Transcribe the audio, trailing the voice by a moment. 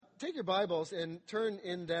Take your Bibles and turn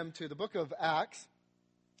in them to the book of Acts.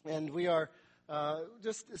 And we are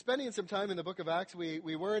just spending some time in the book of Acts.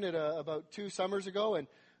 We were in it about 2 summers ago, and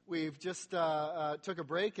we've just took a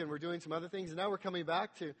break, and we're doing some other things. And now we're coming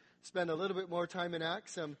back to spend a little bit more time in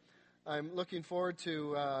Acts. I'm looking forward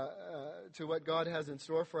to what God has in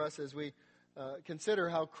store for us as we consider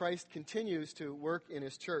how Christ continues to work in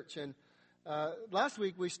His church. And last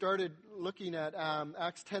week we started looking at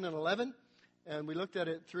Acts 10 and 11. And we looked at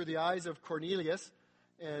it through the eyes of Cornelius.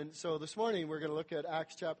 And so this morning we're going to look at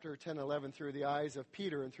Acts chapter 10 and 11 through the eyes of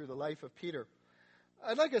Peter and through the life of Peter.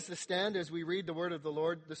 I'd like us to stand as we read the word of the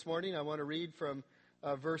Lord this morning. I want to read from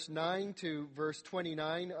verse 9 to verse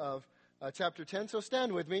 29 of chapter 10. So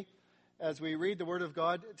stand with me as we read the word of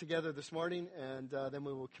God together this morning, and then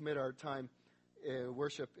we will commit our time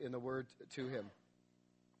worship in the word to Him.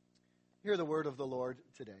 Hear the word of the Lord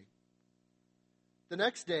today. The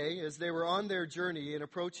next day, as they were on their journey and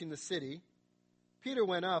approaching the city, Peter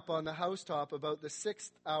went up on the housetop about the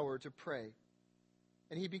 6th hour to pray.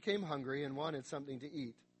 And he became hungry and wanted something to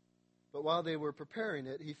eat. But while they were preparing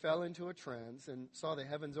it, he fell into a trance and saw the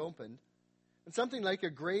heavens opened, and something like a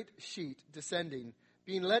great sheet descending,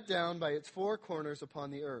 being let down by its 4 corners upon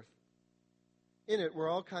the earth. In it were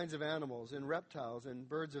all kinds of animals and reptiles and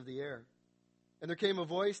birds of the air. And there came a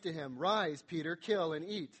voice to him, "Rise, Peter, kill and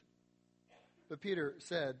eat." But Peter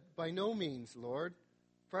said, "By no means, Lord,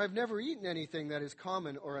 for I have never eaten anything that is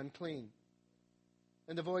common or unclean."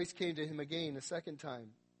 And the voice came to him again a second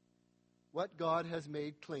time, "What God has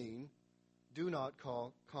made clean, do not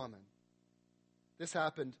call common." This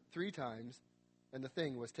happened 3 times, and the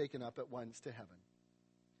thing was taken up at once to heaven.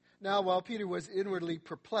 Now, while Peter was inwardly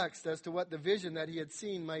perplexed as to what the vision that he had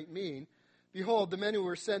seen might mean, behold, the men who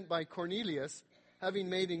were sent by Cornelius, having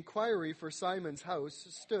made inquiry for Simon's house,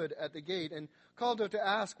 stood at the gate and called out to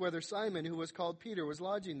ask whether Simon, who was called Peter, was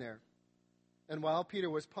lodging there. And while Peter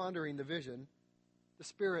was pondering the vision, the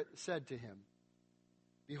Spirit said to him,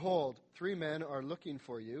 "Behold, 3 men are looking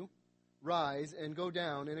for you. Rise and go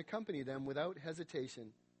down and accompany them without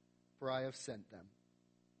hesitation, for I have sent them."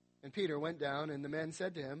 And Peter went down, and the men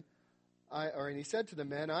said to him, and he said to the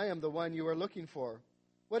men, "I am the one you are looking for.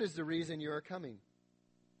 What is the reason you are coming?"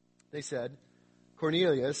 They said,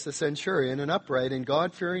 "Cornelius, a centurion, an upright and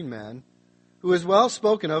God-fearing man, who is well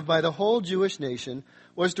spoken of by the whole Jewish nation,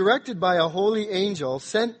 was directed by a holy angel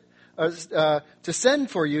to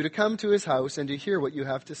send for you to come to his house and to hear what you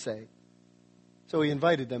have to say." So he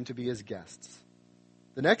invited them to be his guests.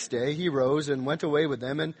 The next day he rose and went away with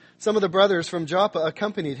them, and some of the brothers from Joppa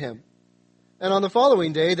accompanied him. And on the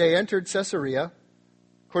following day they entered Caesarea.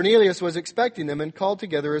 Cornelius was expecting them and called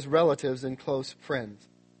together his relatives and close friends.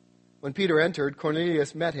 When Peter entered,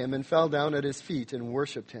 Cornelius met him and fell down at his feet and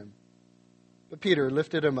worshipped him. But Peter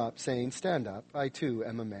lifted him up, saying, "Stand up, I too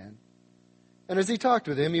am a man." And as he talked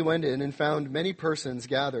with him, he went in and found many persons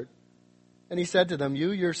gathered. And he said to them,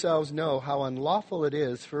 "You yourselves know how unlawful it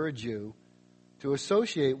is for a Jew to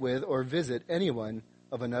associate with or visit anyone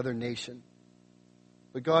of another nation.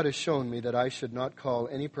 But God has shown me that I should not call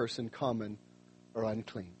any person common or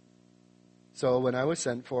unclean. So when I was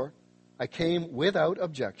sent for, I came without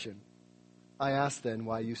objection. I asked then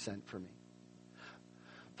why you sent for me."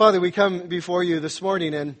 Father, we come before you this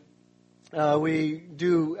morning, and we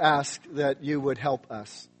do ask that you would help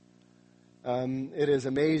us. It is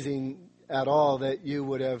amazing at all that you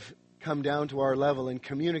would have come down to our level and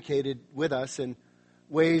communicated with us in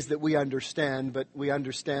ways that we understand, but we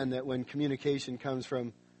understand that when communication comes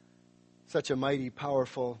from such a mighty,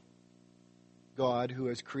 powerful God who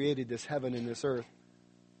has created this heaven and this earth,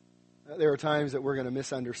 there are times that we're going to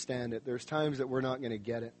misunderstand it. There's times that we're not going to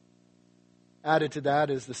get it. Added to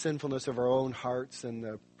that is the sinfulness of our own hearts and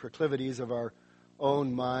the proclivities of our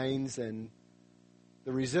own minds and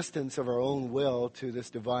the resistance of our own will to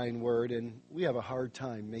this divine word, and we have a hard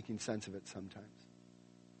time making sense of it sometimes.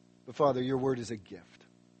 But Father, your word is a gift.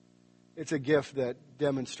 It's a gift that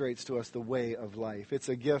demonstrates to us the way of life. It's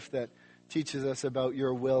a gift that teaches us about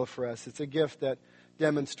your will for us. It's a gift that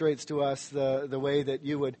demonstrates to us the way that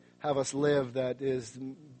you would have us live that is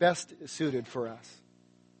best suited for us.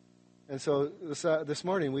 And so this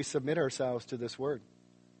morning we submit ourselves to this word.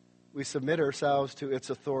 We submit ourselves to its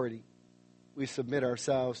authority. We submit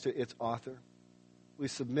ourselves to its author. We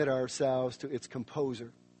submit ourselves to its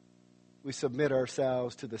composer. We submit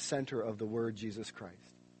ourselves to the center of the word, Jesus Christ.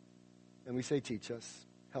 And we say, teach us,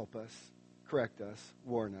 help us, correct us,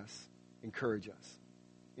 warn us, encourage us.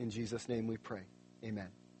 In Jesus' name we pray. Amen.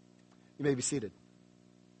 You may be seated.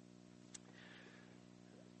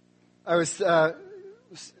 I was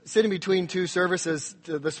sitting between 2 services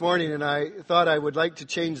this morning, and I thought I would like to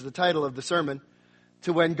change the title of the sermon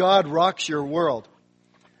to when God rocks your world.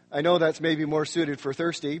 I know that's maybe more suited for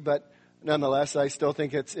thirsty, but nonetheless, I still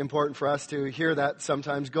think it's important for us to hear that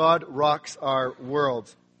sometimes. God rocks our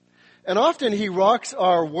worlds. And often He rocks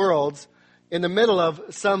our worlds in the middle of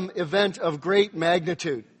some event of great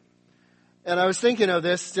magnitude. And I was thinking of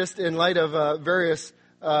this just in light of various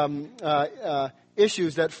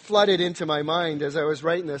issues that flooded into my mind as I was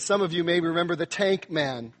writing this. Some of you may remember the Tank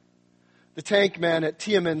Man. The Tank Man at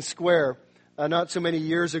Tiananmen Square not so many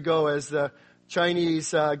years ago, as the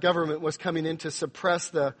Chinese government was coming in to suppress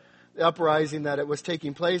the uprising that it was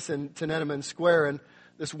taking place in Tiananmen Square. And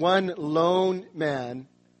this one lone man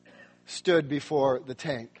stood before the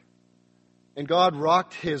tank. And God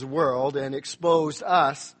rocked his world and exposed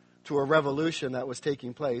us to a revolution that was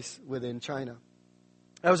taking place within China.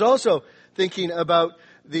 I was also thinking about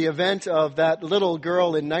the event of that little girl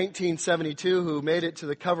in 1972 who made it to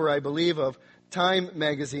the cover, I believe, of Time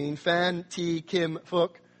magazine, Phan Thi Kim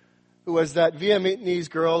Phuc, who was that Vietnamese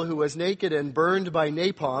girl who was naked and burned by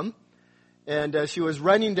napalm. And she was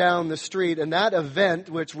running down the street, and that event,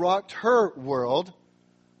 which rocked her world,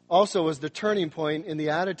 also was the turning point in the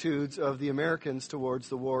attitudes of the Americans towards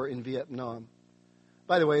the war in Vietnam.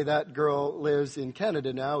 By the way, that girl lives in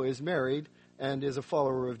Canada now, is married, and is a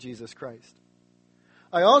follower of Jesus Christ.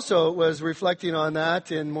 I also was reflecting on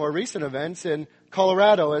that in more recent events in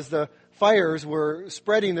Colorado as the fires were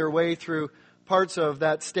spreading their way through parts of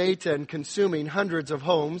that state and consuming hundreds of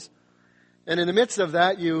homes. And in the midst of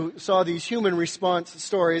that, you saw these human response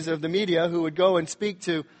stories of the media who would go and speak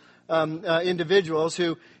to individuals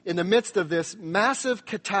who, in the midst of this massive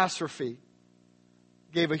catastrophe,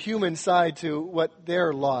 gave a human side to what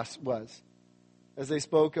their loss was, as they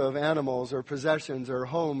spoke of animals or possessions or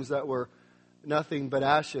homes that were nothing but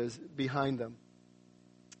ashes behind them.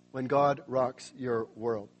 When God rocks your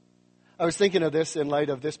world. I was thinking of this in light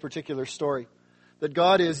of this particular story, that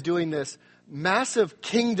God is doing this massive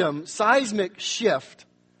kingdom, seismic shift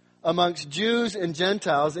amongst Jews and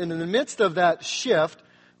Gentiles, and in the midst of that shift,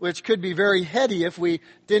 which could be very heady if we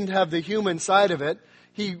didn't have the human side of it,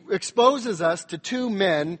 He exposes us to two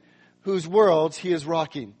men whose worlds He is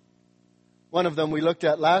rocking. One of them we looked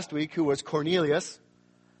at last week, who was Cornelius,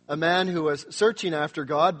 a man who was searching after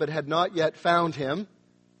God but had not yet found Him.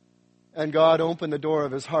 And God opened the door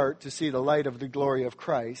of his heart to see the light of the glory of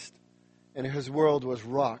Christ. And his world was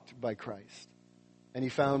rocked by Christ. And he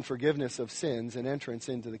found forgiveness of sins and entrance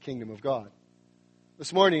into the kingdom of God.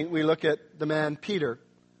 This morning we look at the man Peter,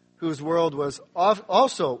 whose world was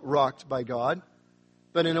also rocked by God,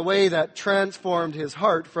 but in a way that transformed his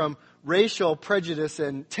heart from racial prejudice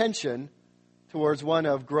and tension towards one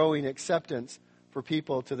of growing acceptance for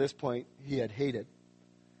people to this point he had hated.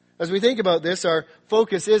 As we think about this, our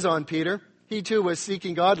focus is on Peter. He too was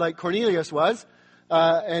seeking God like Cornelius was,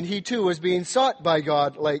 and he too was being sought by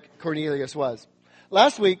God like Cornelius was.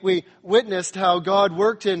 Last week we witnessed how God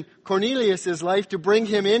worked in Cornelius' life to bring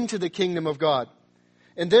him into the kingdom of God.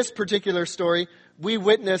 In this particular story, we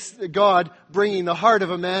witnessed God bringing the heart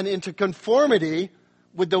of a man into conformity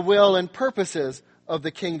with the will and purposes of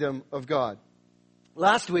the kingdom of God.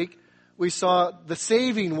 Last week we saw the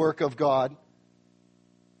saving work of God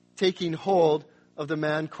taking hold of the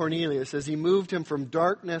man Cornelius as he moved him from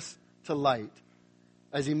darkness to light,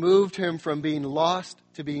 as he moved him from being lost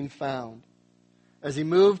to being found, as he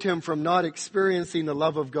moved him from not experiencing the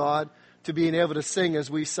love of God to being able to sing,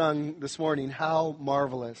 as we sung this morning, how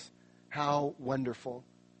marvelous, how wonderful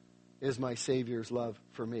is my Savior's love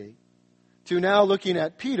for me. To now looking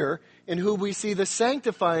at Peter, in whom we see the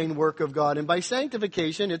sanctifying work of God. And by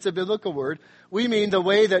sanctification, it's a biblical word, we mean the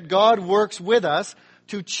way that God works with us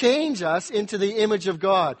to change us into the image of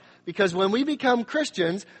God. Because when we become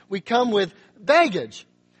Christians, we come with baggage.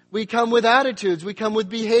 We come with attitudes. We come with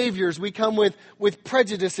behaviors. We come with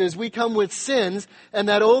prejudices. We come with sins. And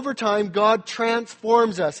that over time, God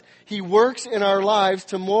transforms us. He works in our lives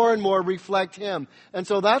to more and more reflect Him. And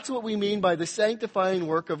so that's what we mean by the sanctifying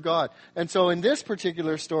work of God. And so in this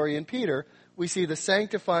particular story in Peter, we see the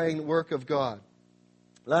sanctifying work of God.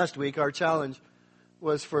 Last week, our challenge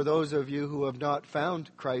was for those of you who have not found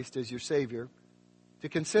Christ as your Savior to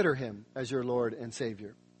consider Him as your Lord and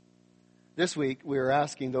Savior. This week, we are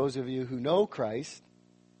asking those of you who know Christ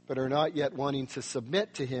but are not yet wanting to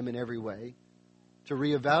submit to Him in every way to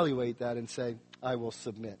reevaluate that and say, I will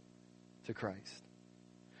submit to Christ.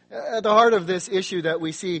 At the heart of this issue that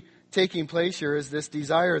we see taking place here is this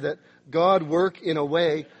desire that God work in a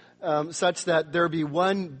way such that there be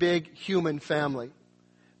one big human family.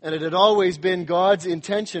 And it had always been God's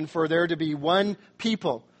intention for there to be one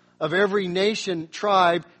people of every nation,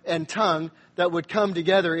 tribe, and tongue that would come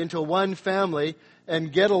together into one family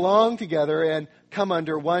and get along together and come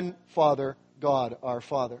under one Father, God our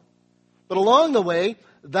Father. But along the way,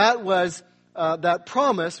 that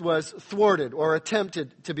promise was thwarted or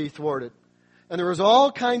attempted to be thwarted. And there was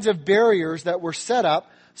all kinds of barriers that were set up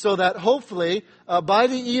so that hopefully, by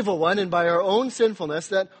the evil one and by our own sinfulness,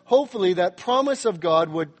 that hopefully that promise of God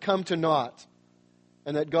would come to naught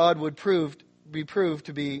and that God would be proved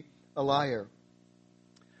to be a liar.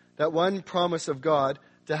 That one promise of God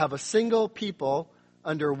to have a single people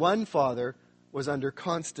under one Father was under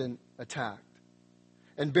constant attack.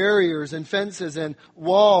 And barriers and fences and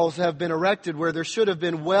walls have been erected where there should have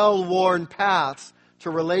been well-worn paths to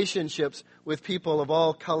relationships with people of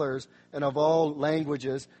all colors and of all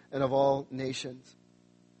languages and of all nations.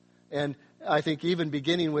 And I think even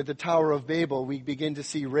beginning with the Tower of Babel, we begin to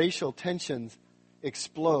see racial tensions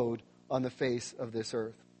explode on the face of this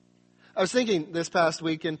earth. I was thinking this past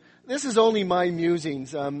week, and this is only my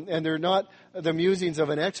musings, and they're not the musings of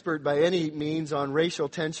an expert by any means on racial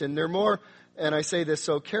tension. They're more, and I say this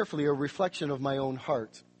so carefully, a reflection of my own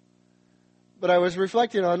heart. But I was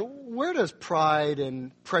reflecting on, where does pride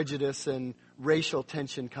and prejudice and racial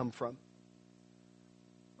tension come from?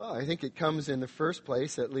 Well, I think it comes in the first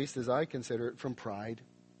place, at least as I consider it, from pride.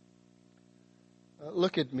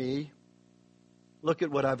 Look at me. Look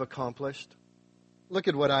at what I've accomplished. Look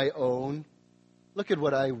at what I own. Look at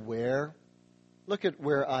what I wear. Look at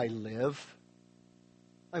where I live.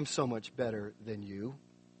 I'm so much better than you.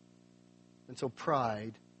 And so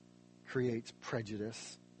pride creates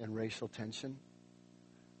prejudice and racial tension.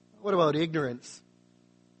 What about ignorance?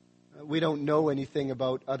 We don't know anything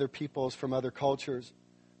about other peoples from other cultures.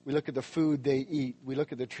 We look at the food they eat. We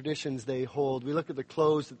look at the traditions they hold. We look at the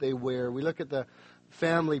clothes that they wear. We look at the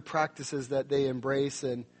family practices that they embrace,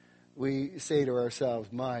 and we say to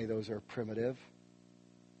ourselves, my, those are primitive.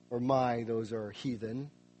 Or my, those are heathen.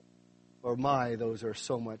 Or my, those are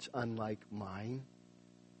so much unlike mine.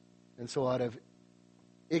 And so out of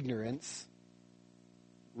ignorance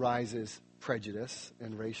rises prejudice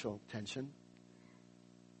and racial tension.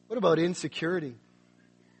 What about insecurity?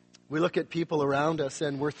 We look at people around us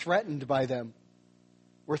and we're threatened by them.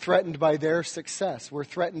 We're threatened by their success. We're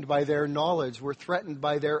threatened by their knowledge. We're threatened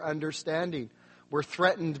by their understanding. We're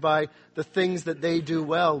threatened by the things that they do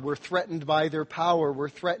well. We're threatened by their power. We're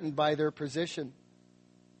threatened by their position.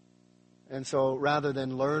 And so rather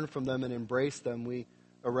than learn from them and embrace them, we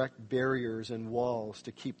erect barriers and walls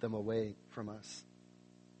to keep them away from us.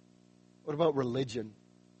 What about religion?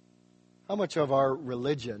 How much of our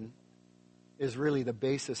religion is really the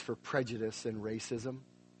basis for prejudice and racism?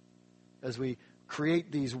 As we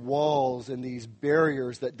create these walls and these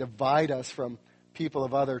barriers that divide us from people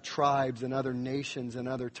of other tribes and other nations and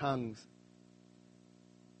other tongues.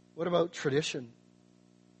 What about tradition?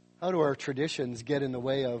 How do our traditions get in the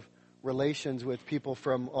way of relations with people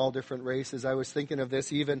from all different races? I was thinking of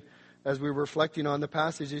this even as we were reflecting on the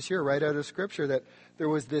passages here, right out of Scripture, that there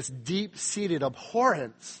was this deep-seated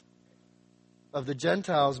abhorrence of the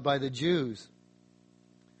Gentiles by the Jews.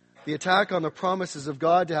 The attack on the promises of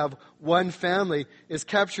God to have one family is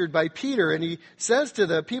captured by Peter, and he says to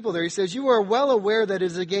the people there, he says, "You are well aware that it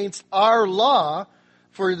is against our law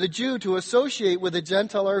for the Jew to associate with a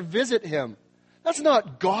Gentile or visit him." That's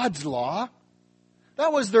not God's law.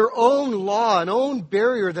 That was their own law, an own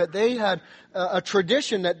barrier that they had, a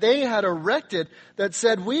tradition that they had erected that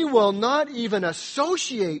said, we will not even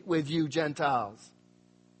associate with you Gentiles.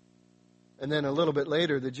 And then a little bit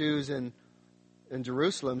later, the Jews in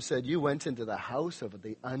Jerusalem said, you went into the house of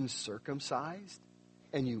the uncircumcised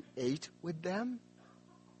and you ate with them?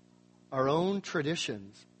 Our own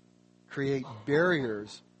traditions create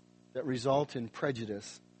barriers that result in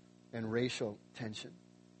prejudice and racial tension.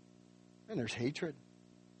 And there's hatred.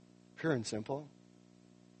 Pure and simple.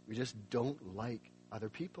 We just don't like other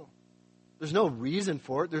people. There's no reason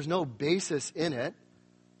for it. There's no basis in it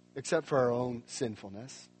except for our own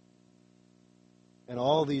sinfulness. And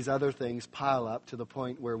all these other things pile up to the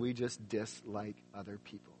point where we just dislike other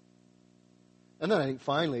people. And then I think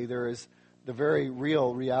finally there is the very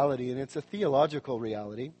real reality, and it's a theological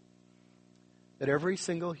reality, that every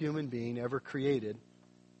single human being ever created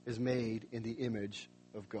is made in the image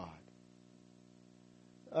of God.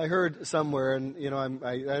 I heard somewhere, and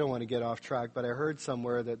I don't want to get off track, but I heard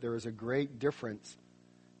somewhere that there is a great difference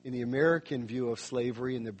in the American view of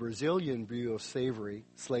slavery and the Brazilian view of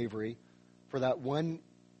slavery for that one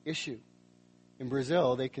issue. In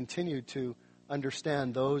Brazil, they continue to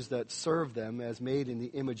understand those that serve them as made in the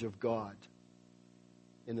image of God.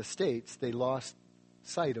 In the States, they lost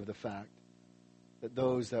sight of the fact that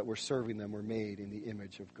those that were serving them were made in the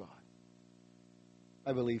image of God.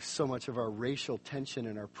 I believe so much of our racial tension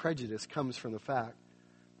and our prejudice comes from the fact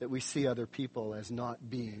that we see other people as not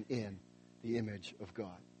being in the image of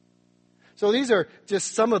God. So these are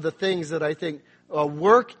just some of the things that I think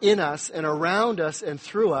work in us and around us and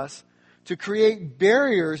through us to create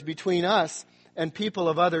barriers between us and people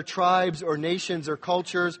of other tribes or nations or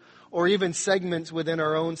cultures or even segments within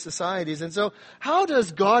our own societies. And so how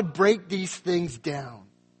does God break these things down?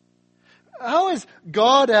 How is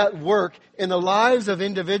God at work in the lives of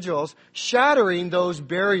individuals, shattering those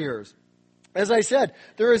barriers? As I said,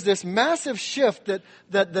 there is this massive shift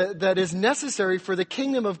that is necessary for the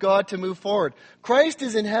kingdom of God to move forward. Christ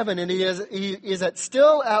is in heaven, and He is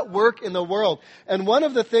still at work in the world. And one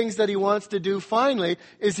of the things that He wants to do finally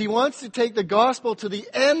is He wants to take the gospel to the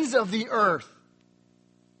ends of the earth.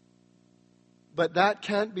 But that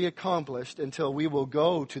can't be accomplished until we will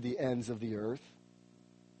go to the ends of the earth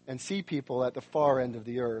and see people at the far end of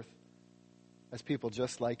the earth as people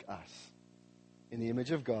just like us, in the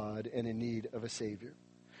image of God and in need of a Savior.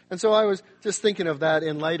 And so I was just thinking of that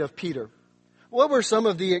in light of Peter. What were some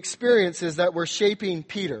of the experiences that were shaping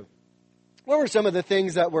Peter? What were some of the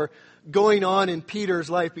things that were going on in Peter's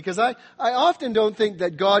life? Because I often don't think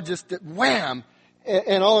that God just wham,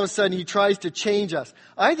 and all of a sudden He tries to change us.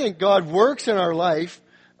 I think God works in our life,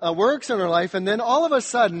 and then all of a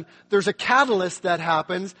sudden there's a catalyst that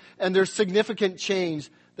happens, and there's significant change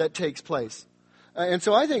that takes place. And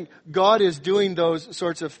so I think God is doing those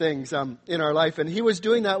sorts of things in our life. And He was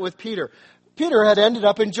doing that with Peter. Peter had ended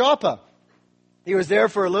up in Joppa. He was there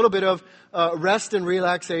for a little bit of rest and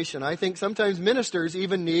relaxation. I think sometimes ministers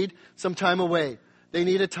even need some time away. They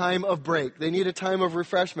need a time of break. They need a time of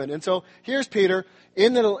refreshment. And so here's Peter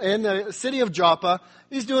in the city of Joppa.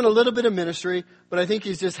 He's doing a little bit of ministry, but I think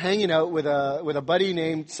he's just hanging out with a buddy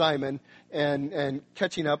named Simon and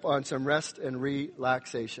catching up on some rest and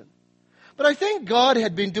relaxation. But I think God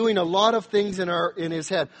had been doing a lot of things in his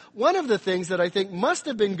head. One of the things that I think must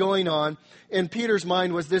have been going on in Peter's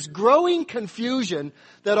mind was this growing confusion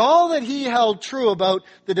that all that he held true about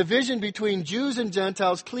the division between Jews and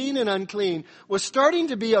Gentiles, clean and unclean, was starting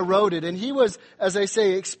to be eroded. And he was, as I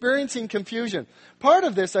say, experiencing confusion. Part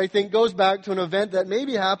of this, I think, goes back to an event that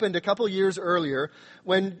maybe happened a couple years earlier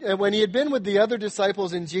when he had been with the other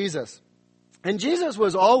disciples in Jesus. And Jesus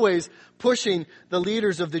was always pushing the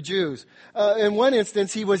leaders of the Jews. In one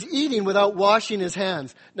instance, He was eating without washing His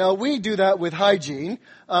hands. Now, we do that with hygiene,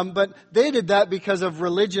 but they did that because of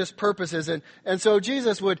religious purposes. And so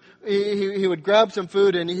Jesus would grab some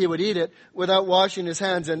food and He would eat it without washing His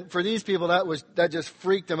hands. And for these people, that just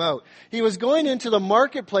freaked them out. He was going into the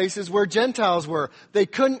marketplaces where Gentiles were. They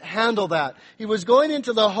couldn't handle that. He was going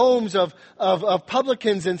into the homes of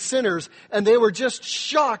publicans and sinners, and they were just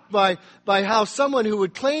shocked by how someone who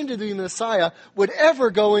would claim to be Messiah would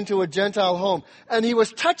ever go into a Gentile home. And He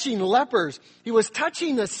was touching lepers. He was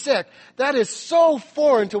touching the sick. That is so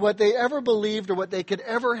foreign to what they ever believed or what they could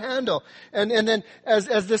ever handle. And then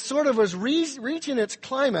as this sort of was reaching its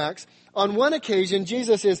climax, on one occasion,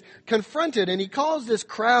 Jesus is confronted and He calls this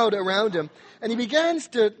crowd around Him and He begins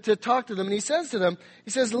to talk to them, and He says to them,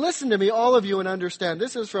 He says, "Listen to me, all of you, and understand."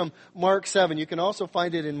 This is from Mark 7. You can also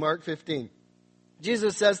find it in Mark 15.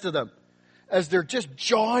 Jesus says to them, as they're just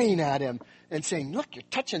jawing at Him and saying, "Look, you're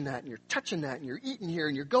touching that, and you're touching that, and you're eating here,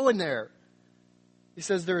 and you're going there." He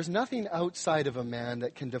says, "There is nothing outside of a man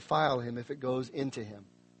that can defile him if it goes into him."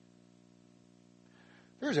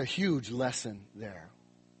 There's a huge lesson there.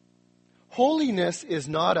 Holiness is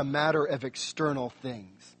not a matter of external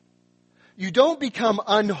things. You don't become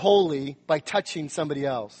unholy by touching somebody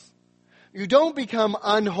else. You don't become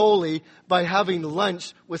unholy by having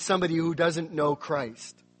lunch with somebody who doesn't know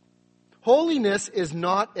Christ. Holiness is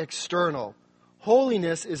not external.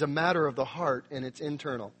 Holiness is a matter of the heart, and it's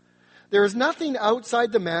internal. There is nothing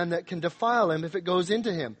outside the man that can defile him if it goes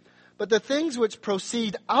into him. But the things which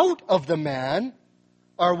proceed out of the man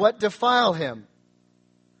are what defile him.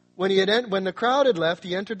 When the crowd had left,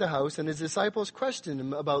 He entered the house, and His disciples questioned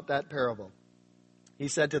Him about that parable. He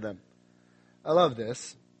said to them, I love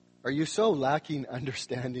this. Are you so lacking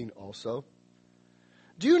understanding also?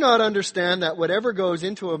 Do you not understand that whatever goes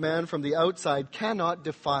into a man from the outside cannot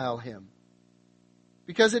defile him?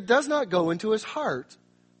 Because it does not go into his heart,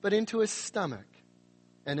 but into his stomach,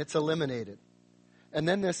 and it's eliminated. And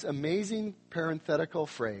then this amazing parenthetical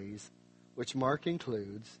phrase, which Mark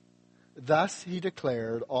includes, thus He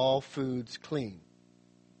declared all foods clean.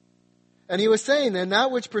 And He was saying then,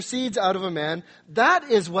 that which proceeds out of a man, that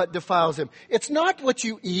is what defiles him. It's not what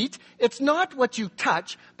you eat, it's not what you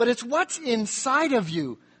touch, but it's what's inside of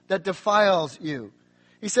you that defiles you.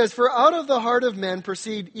 He says, "For out of the heart of men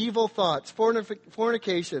proceed evil thoughts,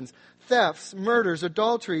 fornications, thefts, murders,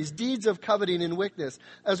 adulteries, deeds of coveting and wickedness,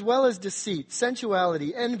 as well as deceit,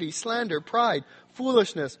 sensuality, envy, slander, pride,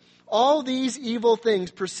 foolishness. All these evil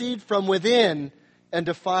things proceed from within and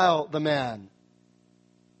defile the man."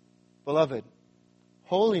 Beloved,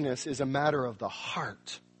 holiness is a matter of the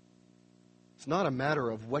heart. It's not a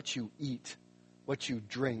matter of what you eat, what you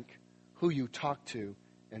drink, who you talk to,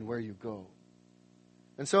 and where you go.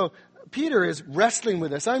 And so Peter is wrestling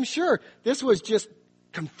with this. I'm sure this was just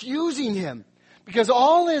confusing him, because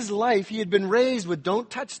all his life he had been raised with, don't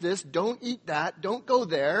touch this, don't eat that, don't go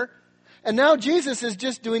there. And now Jesus is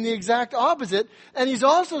just doing the exact opposite, and he's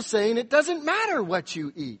also saying it doesn't matter what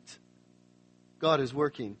you eat. God is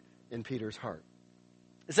working in Peter's heart.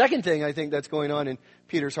 The second thing I think that's going on in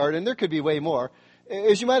Peter's heart, and there could be way more,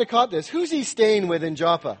 is you might have caught this. Who's he staying with in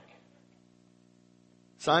Joppa?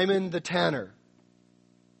 Simon the tanner.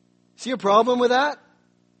 See a problem with that?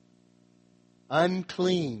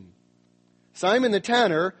 Unclean. Simon the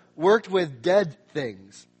tanner worked with dead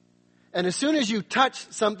things. And as soon as you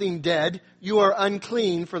touch something dead, you are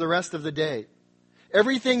unclean for the rest of the day.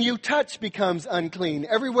 Everything you touch becomes unclean.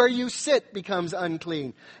 Everywhere you sit becomes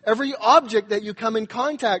unclean. Every object that you come in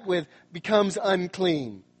contact with becomes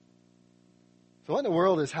unclean. So what in the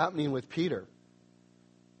world is happening with Peter?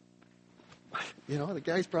 You know, the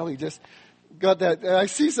guy's probably just got that. I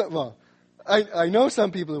see something. Well, I know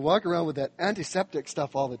some people who walk around with that antiseptic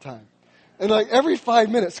stuff all the time. And like every 5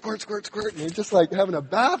 minutes, squirt, squirt, squirt. And they're just like having a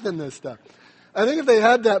bath in this stuff. I think if they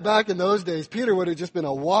had that back in those days, Peter would have just been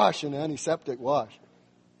awash in antiseptic wash.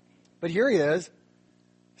 But here he is,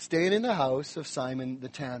 staying in the house of Simon the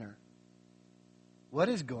tanner. What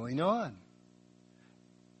is going on?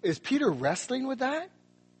 Is Peter wrestling with that?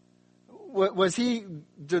 Was he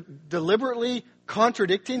deliberately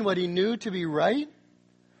contradicting what he knew to be right?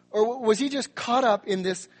 Or was he just caught up in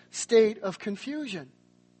this state of confusion?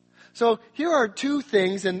 So here are two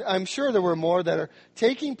things, and I'm sure there were more, that are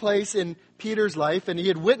taking place in Peter's life. And he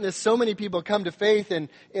had witnessed so many people come to faith in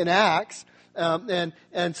Acts.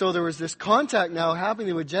 And so there was this contact now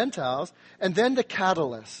happening with Gentiles. And then the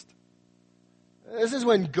catalyst. This is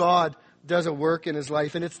when God does a work in his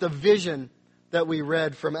life. And it's the vision that we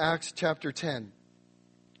read from Acts chapter 10.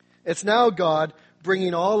 It's now God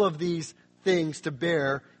bringing all of these things to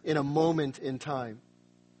bear in a moment in time.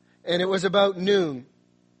 And it was about noon,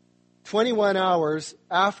 21 hours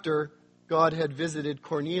after God had visited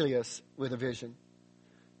Cornelius with a vision.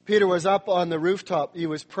 Peter was up on the rooftop. He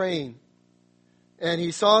was praying. And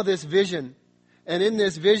he saw this vision. And in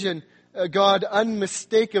this vision, God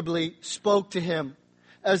unmistakably spoke to him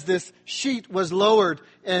as this sheet was lowered.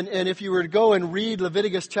 And if you were to go and read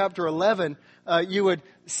Leviticus chapter 11, you would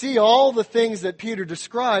see all the things that Peter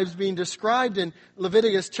describes being described in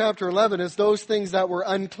Leviticus chapter 11 as those things that were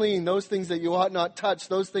unclean, those things that you ought not touch,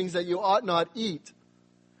 those things that you ought not eat.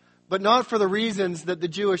 But not for the reasons that the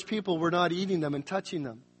Jewish people were not eating them and touching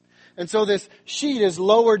them. And so this sheet is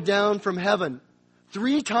lowered down from heaven.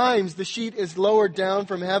 3 times the sheet is lowered down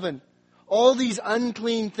from heaven. All these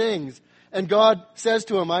unclean things. And God says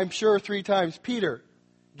to him, I'm sure 3 times, Peter,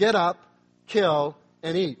 get up, kill,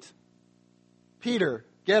 and eat. Peter,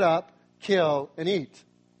 get up, kill, and eat.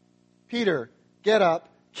 Peter, get up,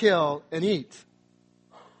 kill, and eat.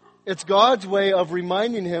 It's God's way of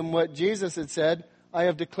reminding him what Jesus had said, I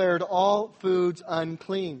have declared all foods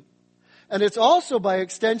unclean. And it's also, by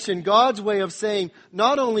extension, God's way of saying,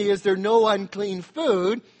 not only is there no unclean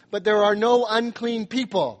food, but there are no unclean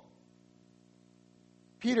people.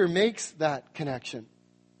 Peter makes that connection,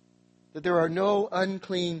 that there are no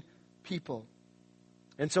unclean people.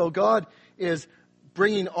 And so God is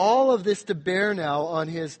bringing all of this to bear now on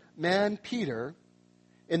his man Peter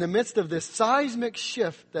in the midst of this seismic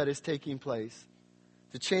shift that is taking place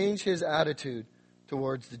to change his attitude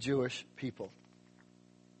towards the Jewish people.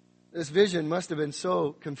 This vision must have been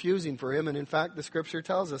so confusing for him, and in fact the scripture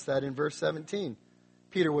tells us that in verse 17.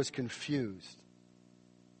 Peter was confused.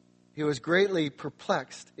 He was greatly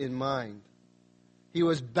perplexed in mind. He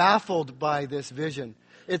was baffled by this vision.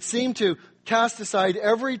 It seemed to cast aside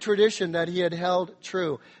every tradition that he had held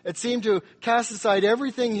true. It seemed to cast aside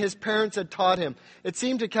everything his parents had taught him. It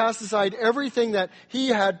seemed to cast aside everything that he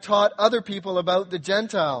had taught other people about the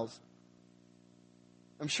Gentiles.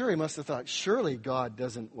 I'm sure he must have thought, surely God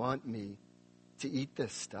doesn't want me to eat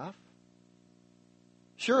this stuff.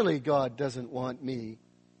 Surely God doesn't want me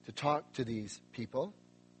to talk to these people.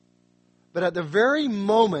 But at the very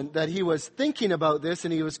moment that he was thinking about this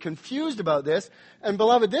and he was confused about this, and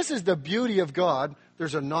beloved, this is the beauty of God,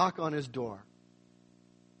 there's a knock on his door.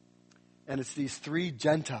 And it's these 3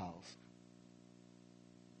 Gentiles.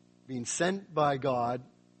 being sent by God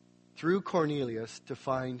through Cornelius to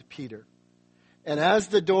find Peter. And as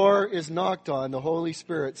the door is knocked on, the Holy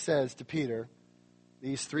Spirit says to Peter,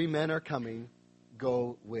 these 3 men are coming,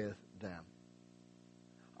 go with them.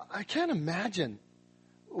 I can't imagine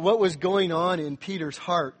what was going on in Peter's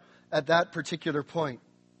heart at that particular point.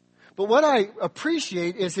 But what I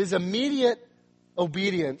appreciate is his immediate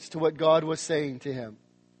obedience to what God was saying to him.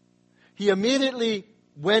 He immediately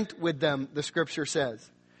went with them, the scripture says.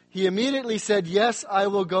 He immediately said, yes, I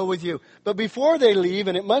will go with you. But before they leave,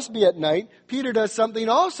 and it must be at night, Peter does something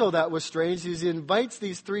also that was strange. He invites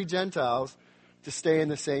these 3 Gentiles to stay in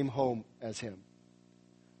the same home as him.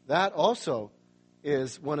 That also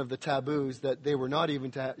is one of the taboos, that they were not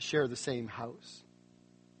even to share the same house.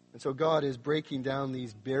 And so God is breaking down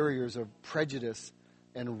these barriers of prejudice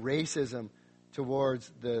and racism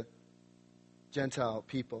towards the Gentile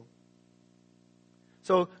people.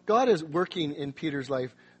 So God is working in Peter's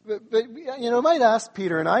life. But I might ask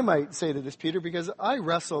Peter, and I might say to this, Peter, because I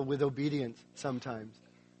wrestle with obedience sometimes.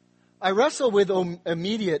 I wrestle with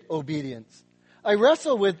immediate obedience. I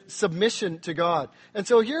wrestle with submission to God. And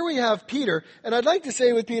so here we have Peter, and I'd like to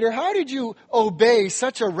say with Peter, how did you obey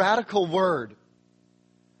such a radical word?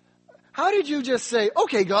 How did you just say,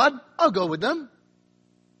 okay, God, I'll go with them?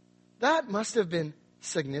 That must have been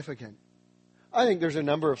significant. I think there's a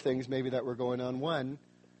number of things maybe that were going on. One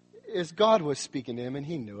is God was speaking to him, and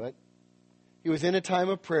he knew it. He was in a time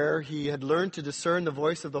of prayer. He had learned to discern the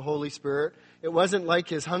voice of the Holy Spirit. It wasn't like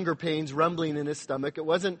his hunger pains rumbling in his stomach. It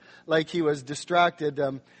wasn't like he was distracted.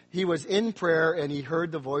 He was in prayer, and he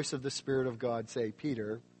heard the voice of the Spirit of God say,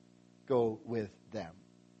 Peter, go with them.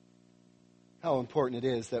 How important it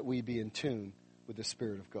is that we be in tune with the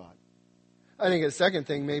Spirit of God. I think a second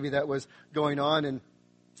thing maybe that was going on, and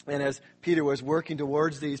as Peter was working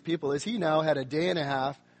towards these people, is he now had a day and a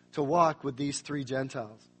half to walk with these 3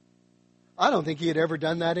 Gentiles. I don't think he had ever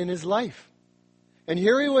done that in his life. And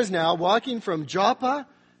here he was now walking from Joppa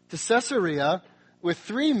to Caesarea with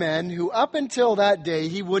 3 men who up until that day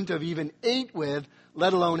he wouldn't have even ate with,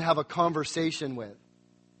 let alone have a conversation with.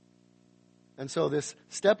 And so this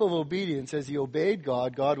step of obedience, as he obeyed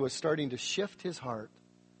God, God was starting to shift his heart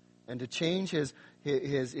and to change his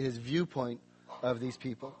viewpoint of these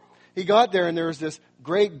people. He got there, and there was this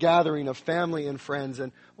great gathering of family and friends,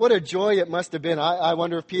 and what a joy it must have been. I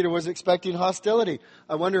wonder if Peter was expecting hostility.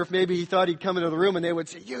 I wonder if maybe he thought he'd come into the room and they would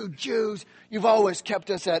say, you Jews, you've always kept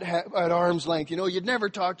us at arm's length. You'd never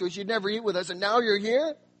talk to us, you'd never eat with us, and now you're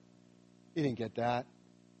here? He didn't get that.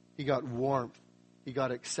 He got warmth. He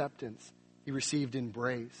got acceptance. He received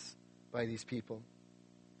embrace by these people.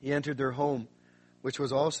 He entered their home, which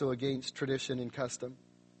was also against tradition and custom.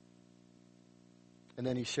 And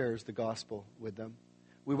then he shares the gospel with them.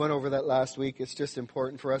 We went over that last week. It's just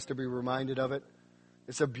important for us to be reminded of it.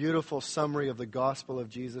 It's a beautiful summary of the gospel of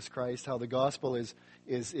Jesus Christ, how the gospel is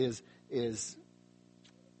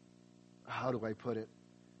how do I put it?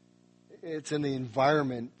 It's in the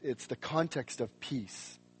environment, it's the context of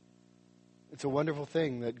peace. It's a wonderful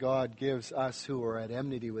thing that God gives us who are at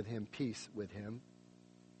enmity with him, peace with him.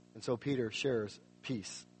 And so Peter shares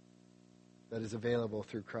peace that is available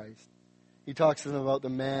through Christ. He talks to them about the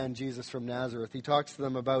man, Jesus from Nazareth. He talks to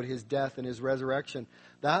them about his death and his resurrection.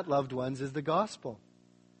 That, loved ones, is the gospel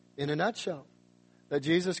in a nutshell. That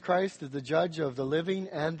Jesus Christ is the judge of the living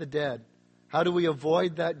and the dead. How do we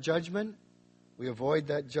avoid that judgment? We avoid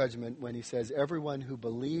that judgment when he says, everyone who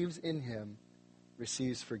believes in him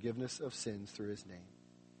receives forgiveness of sins through his name.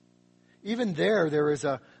 Even there is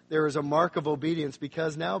a mark of obedience,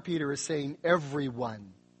 because now Peter is saying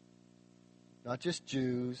everyone. Not just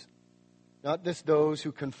Jews, not just those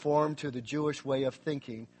who conform to the Jewish way of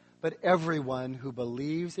thinking, but everyone who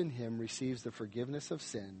believes in him receives the forgiveness of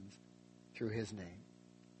sins through his name.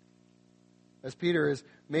 As Peter is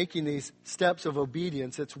making these steps of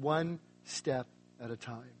obedience, it's one step at a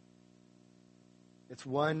time. It's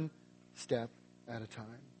one step at a time.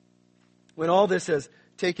 When all this has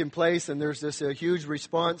taken place, and there's this huge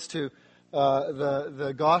response to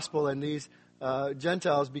the gospel, and these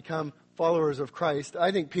Gentiles become followers of Christ,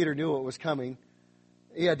 I think Peter knew what was coming.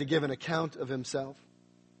 He had to give an account of himself.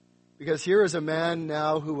 Because here is a man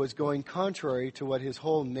now who was going contrary to what his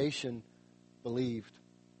whole nation believed.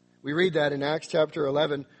 We read that in Acts chapter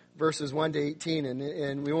 11, verses 1 to 18,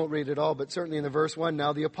 and we won't read it all, but certainly in the verse 1.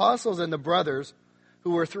 Now the apostles and the brothers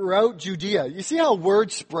who were throughout Judea. You see how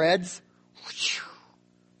word spreads?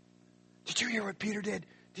 Did you hear what Peter did?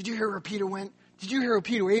 Did you hear where Peter went? Did you hear who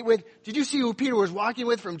Peter ate with? Did you see who Peter was walking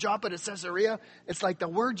with from Joppa to Caesarea? It's like the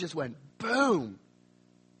word just went boom.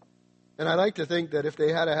 And I like to think that if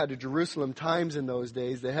they had a Jerusalem Times in those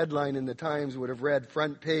days, the headline in the Times would have read,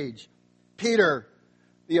 front page, Peter,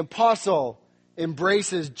 the apostle,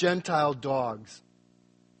 embraces Gentile dogs.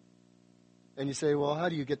 And you say, well, how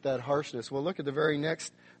do you get that harshness? Well, look at the very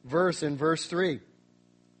next verse in verse 3.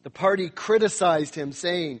 The party criticized him,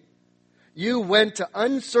 saying, you went to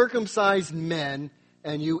uncircumcised men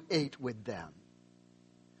and you ate with them.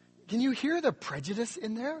 Can you hear the prejudice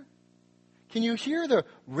in there? Can you hear the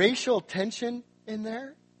racial tension in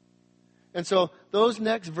there? And so those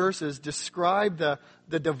next verses describe the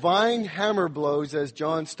divine hammer blows, as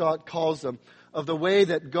John Stott calls them, of the way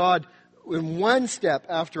that God, in one step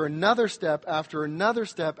after another step, after another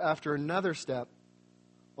step, after another step,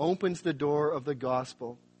 opens the door of the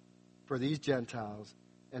gospel for these Gentiles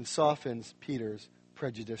and softens Peter's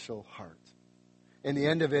prejudicial heart. And the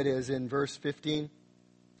end of it is in verse 15,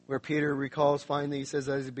 where Peter recalls finally, he says,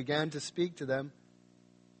 as he began to speak to them,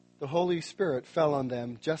 the Holy Spirit fell on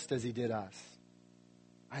them just as he did us.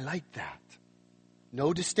 I like that.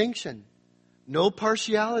 No distinction, no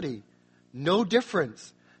partiality, no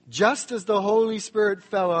difference. Just as the Holy Spirit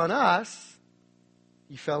fell on us,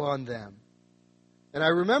 he fell on them. And I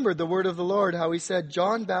remembered the word of the Lord, how he said,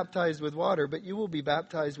 John baptized with water, but you will be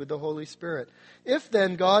baptized with the Holy Spirit. If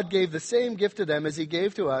then God gave the same gift to them as he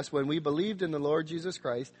gave to us when we believed in the Lord Jesus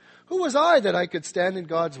Christ, who was I that I could stand in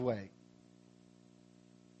God's way?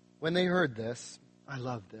 When they heard this, I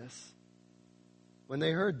love this. When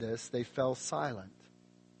they heard this, they fell silent.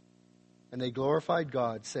 And they glorified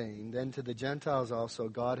God, saying, then to the Gentiles also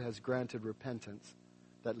God has granted repentance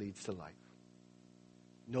that leads to life.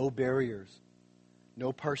 No barriers.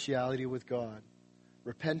 No partiality with God.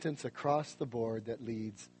 Repentance across the board that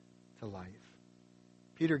leads to life.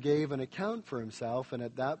 Peter gave an account for himself, and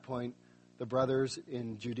at that point, the brothers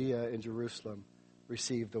in Judea and Jerusalem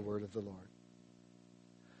received the word of the Lord.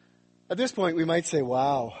 At this point, we might say,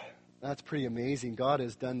 wow, that's pretty amazing. God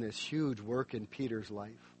has done this huge work in Peter's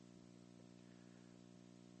life.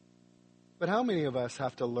 But how many of us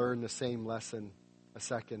have to learn the same lesson a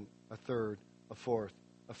second, a third, a fourth,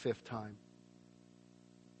 a fifth time?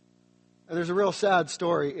 And there's a real sad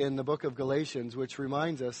story in the book of Galatians which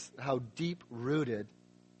reminds us how deep-rooted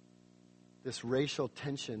this racial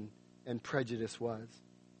tension and prejudice was,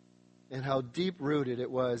 and how deep-rooted it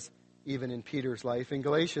was even in Peter's life. In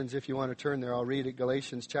Galatians, if you want to turn there, I'll read it.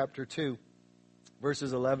 Galatians chapter 2,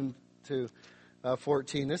 verses 11 to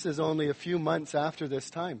 14. This is only a few months after this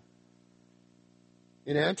time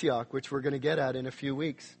in Antioch, which we're going to get at in a few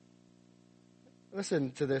weeks.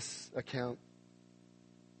 Listen to this account.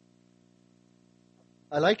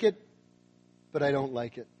 I like it, but I don't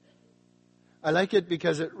like it. I like it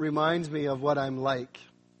because it reminds me of what I'm like.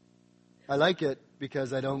 I like it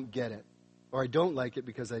because I don't get it. Or I don't like it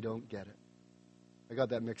because I don't get it. I got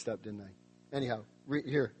that mixed up, didn't I? Anyhow,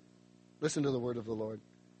 here, listen to the word of the Lord.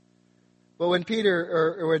 But when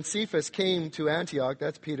when Cephas came to Antioch,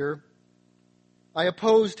 that's Peter, I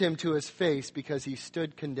opposed him to his face because he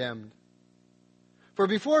stood condemned. For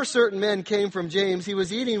before certain men came from James, he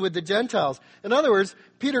was eating with the Gentiles. In other words,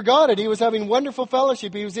 Peter got it. He was having wonderful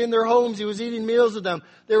fellowship. He was in their homes. He was eating meals with them.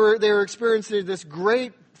 They were experiencing this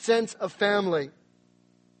great sense of family.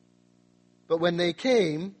 But when they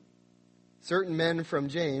came, certain men from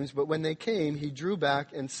James, but when they came, he drew back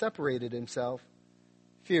and separated himself,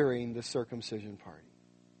 fearing the circumcision party.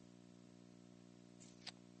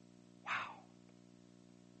 Wow.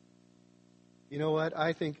 You know what?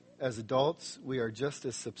 I think as adults, we are just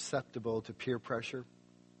as susceptible to peer pressure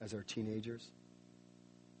as our teenagers.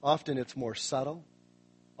 Often it's more subtle.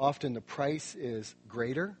 Often the price is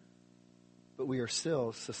greater, but we are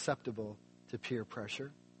still susceptible to peer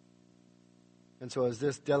pressure. And so as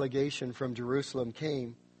this delegation from Jerusalem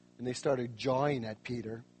came and they started jawing at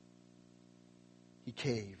Peter, he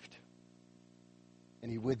caved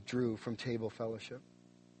and he withdrew from table fellowship.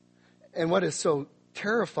 And what is so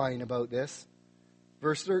terrifying about this,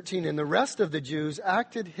 verse 13, and the rest of the Jews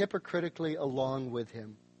acted hypocritically along with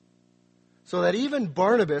him, so that even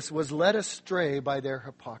Barnabas was led astray by their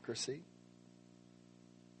hypocrisy.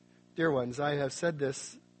 Dear ones, I have said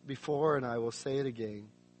this before and I will say it again.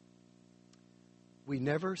 We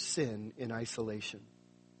never sin in isolation.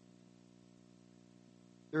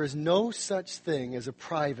 There is no such thing as a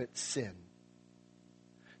private sin.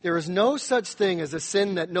 There is no such thing as a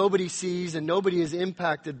sin that nobody sees and nobody is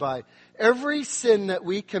impacted by. Every sin that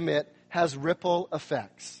we commit has ripple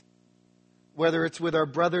effects. Whether it's with our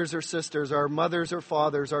brothers or sisters, our mothers or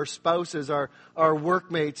fathers, our spouses, our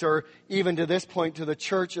workmates, or even to this point to the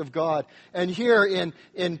church of God. And here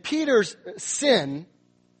in Peter's sin,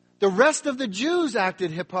 The rest of the Jews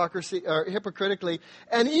acted hypocritically,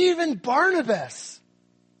 and even Barnabas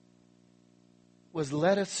was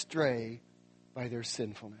led astray by their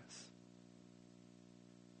sinfulness.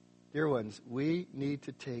 Dear ones, we need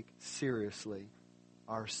to take seriously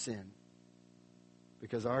our sin,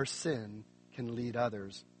 because our sin can lead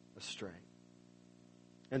others astray.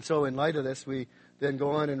 And so in light of this, we then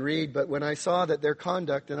go on and read, but when I saw that their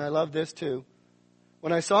conduct, and I love this too,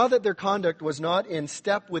 when I saw that their conduct was not in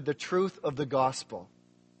step with the truth of the gospel.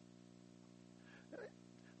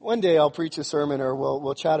 One day I'll preach a sermon, or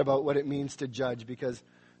we'll chat about what it means to judge, because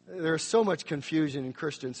there's so much confusion in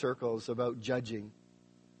Christian circles about judging.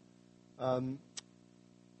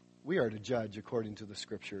 We are to judge according to the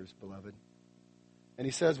Scriptures, beloved. And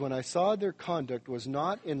he says, when I saw their conduct was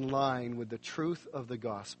not in line with the truth of the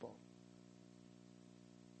gospel,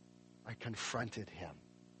 I confronted him.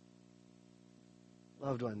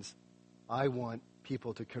 Loved ones, I want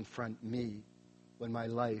people to confront me when my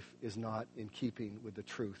life is not in keeping with the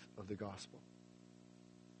truth of the gospel.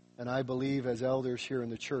 And I believe as elders here in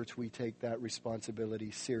the church, we take that responsibility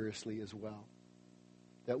seriously as well.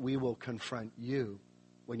 That we will confront you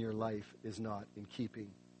when your life is not in keeping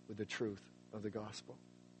with the truth of the gospel.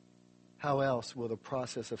 How else will the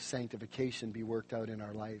process of sanctification be worked out in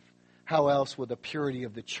our life? How else will the purity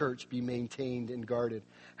of the church be maintained and guarded?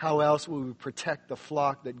 How else will we protect the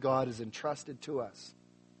flock that God has entrusted to us?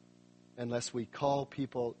 Unless we call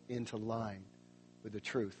people into line with the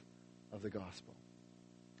truth of the gospel.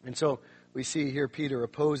 And so we see here Paul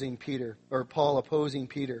opposing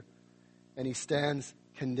Peter, and he stands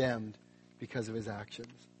condemned because of his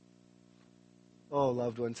actions. Oh,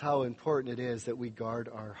 loved ones, how important it is that we guard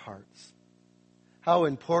our hearts. How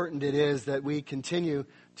important it is that we continue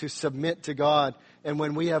to submit to God. And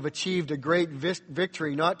when we have achieved a great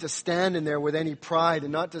victory, not to stand in there with any pride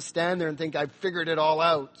and not to stand there and think, I've figured it all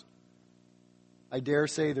out. I dare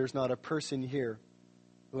say there's not a person here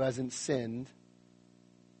who hasn't sinned,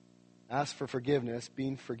 asked for forgiveness,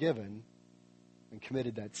 been forgiven, and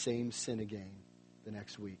committed that same sin again the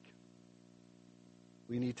next week.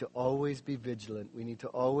 We need to always be vigilant. We need to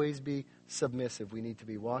always be submissive. We need to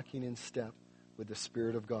be walking in step with the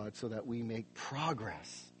Spirit of God so that we make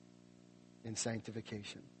progress in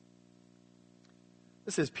sanctification.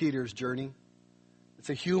 This is Peter's journey. It's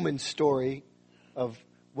a human story of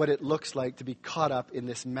what it looks like to be caught up in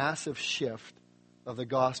this massive shift of the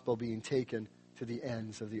gospel being taken to the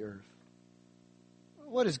ends of the earth.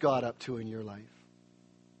 What is God up to in your life?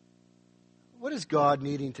 What is God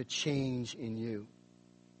needing to change in you?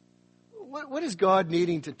 What is God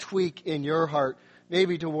needing to tweak in your heart,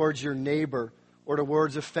 maybe towards your neighbor, or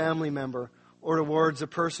towards a family member, or towards a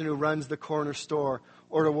person who runs the corner store,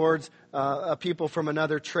 or towards a people from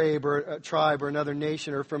another tribe or another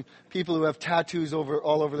nation, or from people who have tattoos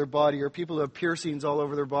all over their body, or people who have piercings all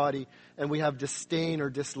over their body, and we have disdain or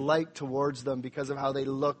dislike towards them because of how they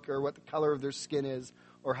look, or what the color of their skin is,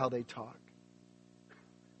 or how they talk.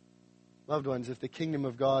 Loved ones, if the kingdom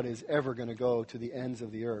of God is ever going to go to the ends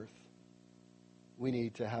of the earth, we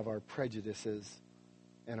need to have our prejudices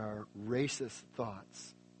and our racist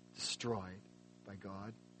thoughts destroyed by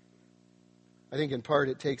God. I think in part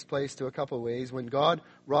it takes place to a couple of ways. When God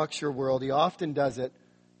rocks your world, He often does it,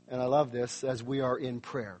 and I love this, as we are in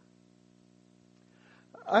prayer.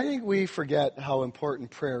 I think we forget how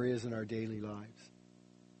important prayer is in our daily lives.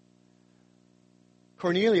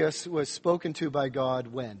 Cornelius was spoken to by God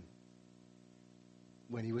when?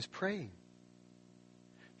 When he was praying.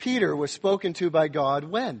 Peter was spoken to by God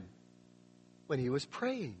when? When he was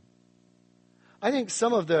praying. I think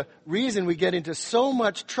some of the reason we get into so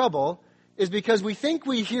much trouble is because we think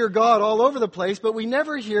we hear God all over the place, but we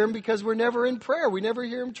never hear Him because we're never in prayer. We never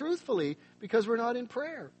hear Him truthfully because we're not in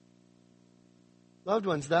prayer. Loved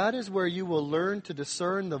ones, that is where you will learn to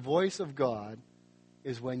discern the voice of God,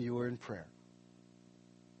 is when you are in prayer.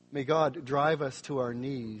 May God drive us to our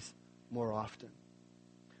knees more often.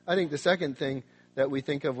 I think the second thing that we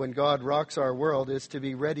think of when God rocks our world is to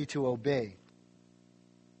be ready to obey.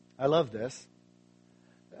 I love this,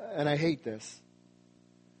 and I hate this.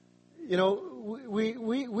 You know,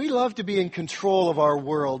 we love to be in control of our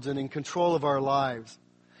worlds and in control of our lives.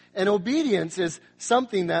 And obedience is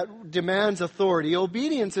something that demands authority.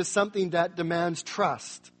 Obedience is something that demands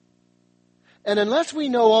trust. And unless we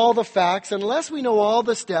know all the facts, unless we know all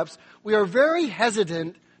the steps, we are very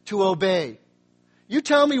hesitant to obey. You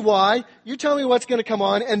tell me why, you tell me what's going to come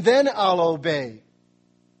on, and then I'll obey.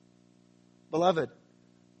 Beloved,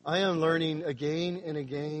 I am learning again and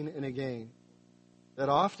again and again that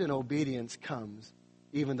often obedience comes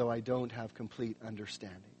even though I don't have complete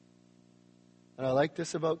understanding. And I like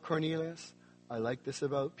this about Cornelius. I like this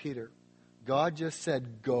about Peter. God just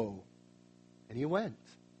said, go. And he went.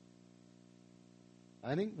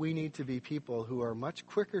 I think we need to be people who are much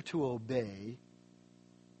quicker to obey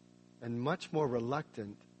and much more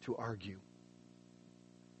reluctant to argue.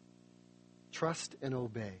 Trust and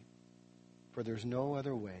obey. For there's no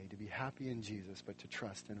other way to be happy in Jesus but to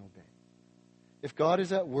trust and obey. If God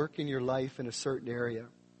is at work in your life in a certain area,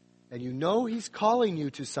 and you know He's calling you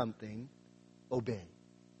to something, obey.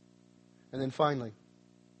 And then finally,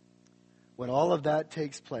 when all of that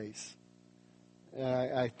takes place,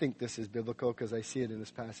 and I think this is biblical because I see it in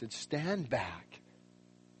this passage, stand back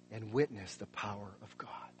and witness the power of God.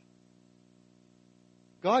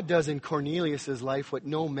 God does in Cornelius' life what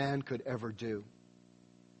no man could ever do.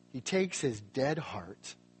 He takes his dead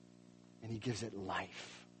heart and he gives it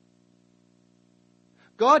life.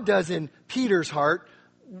 God does in Peter's heart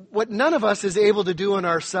what none of us is able to do in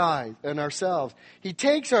ourselves. He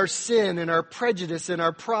takes our sin and our prejudice and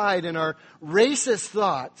our pride and our racist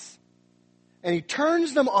thoughts, and He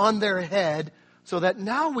turns them on their head so that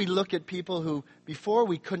now we look at people who before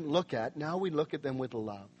we couldn't look at, now we look at them with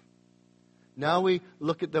love. Now we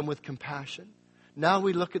look at them with compassion. Now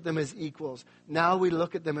we look at them as equals. Now we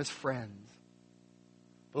look at them as friends.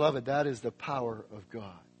 Beloved, that is the power of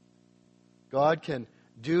God. God can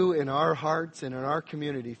do in our hearts and in our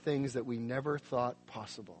community things that we never thought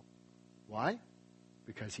possible. Why?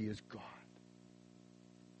 Because He is God.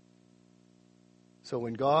 So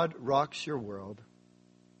when God rocks your world,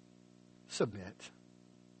 submit.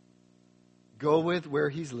 Go with where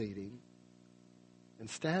He's leading and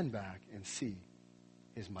stand back and see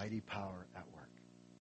His mighty power at work.